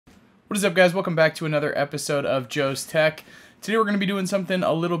What is up, guys? Welcome back to another episode of Joe's Tech. Today we're going to be doing something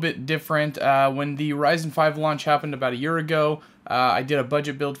a little bit different. When the Ryzen 5 launch happened about a year ago, I did a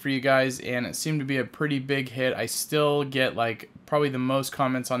budget build for you guys, and it seemed to be a pretty big hit. I still get probably the most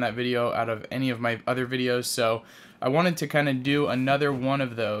comments on that video out of any of my other videos, so I wanted to kind of do another one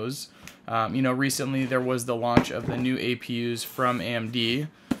of those. Recently there was the launch of the new APUs from AMD.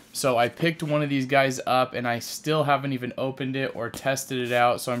 So I picked one of these guys up, and I still haven't even opened it or tested it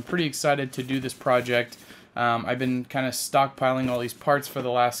out. So I'm pretty excited to do this project. I've been kind of stockpiling all these parts for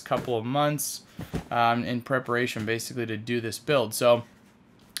the last couple of months in preparation basically to do this build. So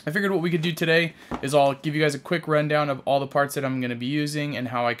I figured what we could do today is I'll give you guys a quick rundown of all the parts that I'm going to be using and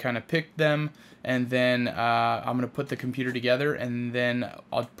how I kind of picked them. And then I'm going to put the computer together, and then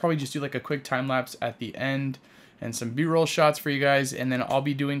I'll probably just do like a quick time lapse at the end and some B-roll shots for you guys, and then I'll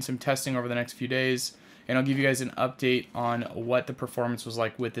be doing some testing over the next few days, and I'll give you guys an update on what the performance was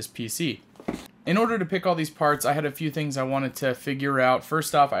like with this PC. In order to pick all these parts, I had a few things I wanted to figure out.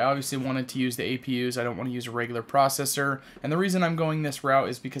 First off, I obviously wanted to use the APUs. I don't want to use a regular processor, and the reason I'm going this route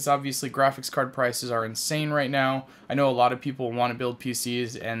is because obviously graphics card prices are insane right now. I know a lot of people want to build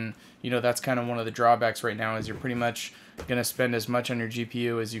PCs, and that's kind of one of the drawbacks right now is you're pretty much going to spend as much on your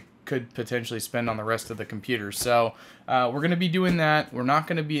GPU as you could potentially spend on the rest of the computer. So we're going to be doing that. We're not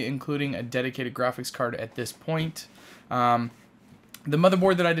going to be including a dedicated graphics card at this point. The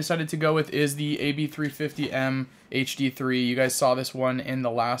motherboard that I decided to go with is the AB350M HD3. You guys saw this one in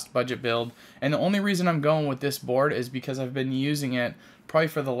the last budget build, and the only reason I'm going with this board is because I've been using it probably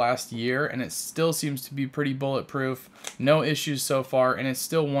for the last year, and it still seems to be pretty bulletproof. No issues so far, and it's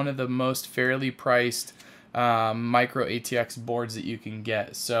still one of the most fairly priced micro ATX boards that you can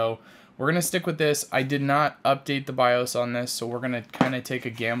get. So we're going to stick with this. I did not update the BIOS on this, so we're going to kind of take a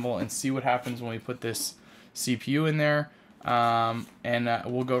gamble and see what happens when we put this CPU in there.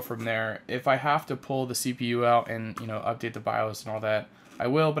 We'll go from there. If I have to pull the CPU out and update the BIOS and all that, I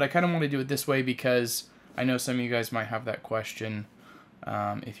will, but I kind of want to do it this way because I know some of you guys might have that question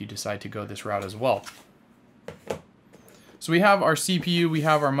if you decide to go this route as well. So we have our CPU, we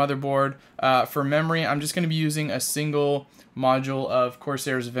have our motherboard. For memory, I'm just going to be using a single module of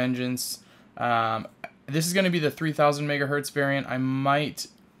Corsair's Vengeance. This is going to be the 3000 megahertz variant. I might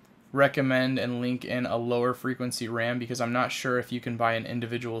recommend and link in a lower frequency RAM because I'm not sure if you can buy an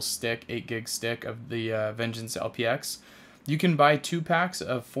individual stick, 8 gig stick of the Vengeance LPX. You can buy 2 packs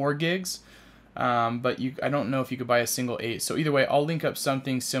of 4 gigs. But I don't know if you could buy a single 8. So either way, I'll link up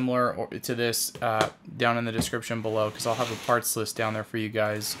something similar to this down in the description below because I'll have a parts list down there for you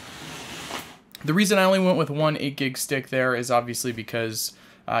guys. The reason I only went with one 8 gig stick there is obviously because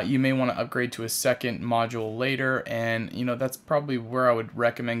you may want to upgrade to a second module later, and that's probably where I would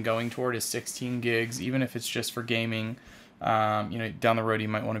recommend going toward is 16 gigs, even if it's just for gaming. Down the road you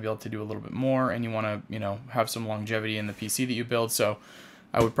might want to be able to do a little bit more, and you want to have some longevity in the PC that you build. So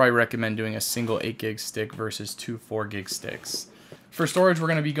I would probably recommend doing a single 8 gig stick versus 2 4 gig sticks. For storage, we're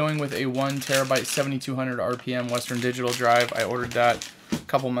going to be going with a 1 terabyte 7200 RPM Western Digital drive. I ordered that a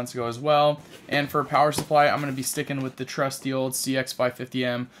couple months ago as well. And for power supply, I'm going to be sticking with the trusty old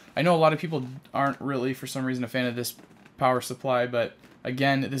CX550M. I know a lot of people aren't really, for some reason, a fan of this power supply, but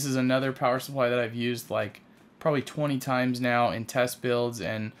again, this is another power supply that I've used probably 20 times now in test builds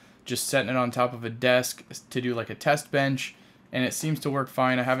and just setting it on top of a desk to do a test bench. And it seems to work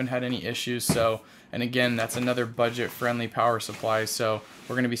fine. I haven't had any issues. And again, that's another budget-friendly power supply, so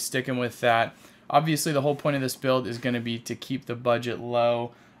we're going to be sticking with that. Obviously, the whole point of this build is going to be to keep the budget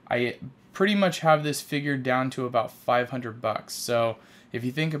low. I pretty much have this figured down to about 500 bucks. So if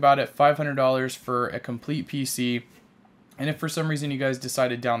you think about it, $500 for a complete PC, and if for some reason you guys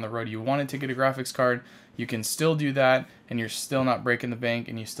decided down the road you wanted to get a graphics card, you can still do that, and you're still not breaking the bank,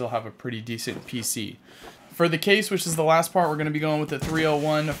 and you still have a pretty decent PC. For the case, which is the last part, we're going to be going with the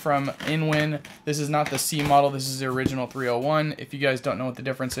 301 from InWin. This is not the C model. This is the original 301. If you guys don't know what the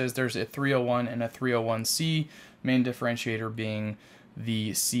difference is, there's a 301 and a 301C. Main differentiator being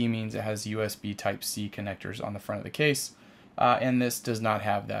the C means it has USB Type-C connectors on the front of the case, and this does not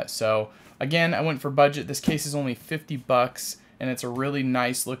have that. So again, I went for budget. This case is only 50 bucks, and it's a really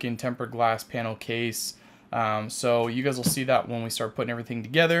nice looking tempered glass panel case. So you guys will see that when we start putting everything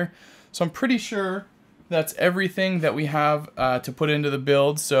together. So I'm pretty sure that's everything that we have to put into the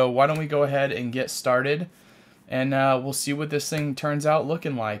build, so why don't we go ahead and get started, and we'll see what this thing turns out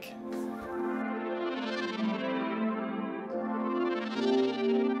looking like.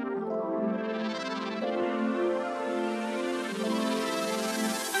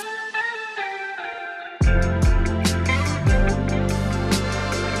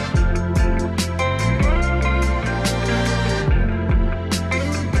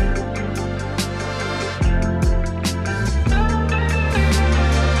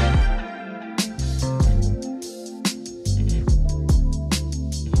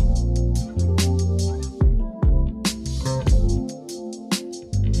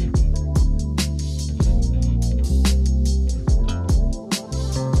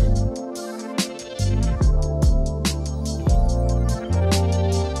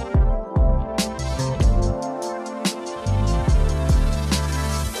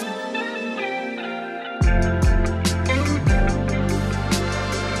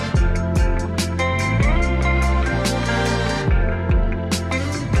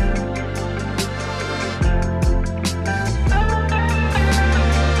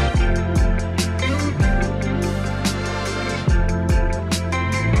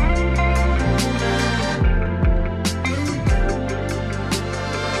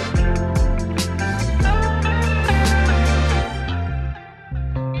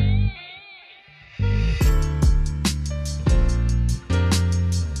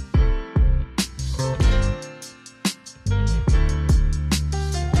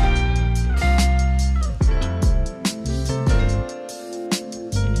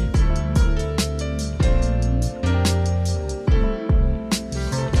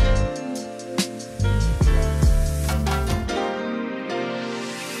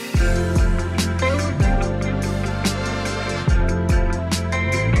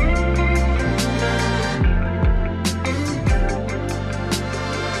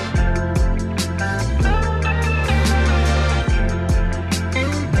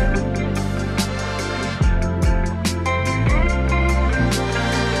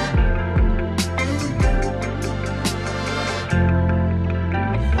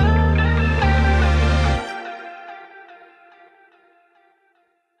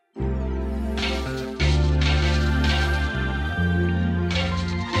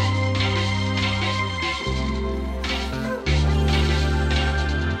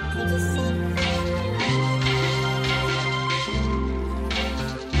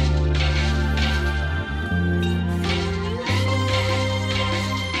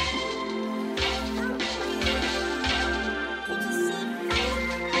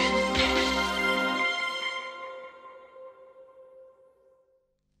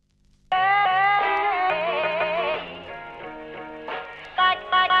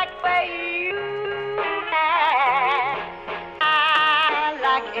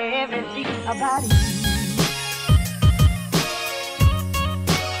 everything about you.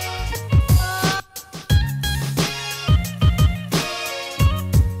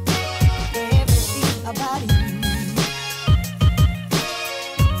 Everything about you.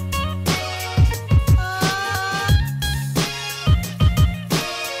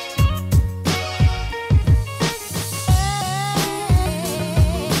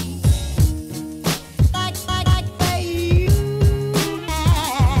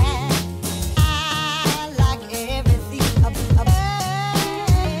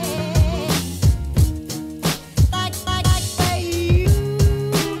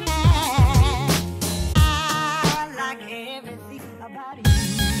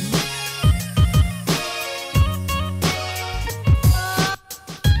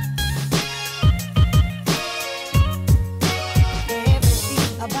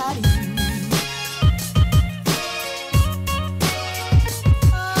 About it.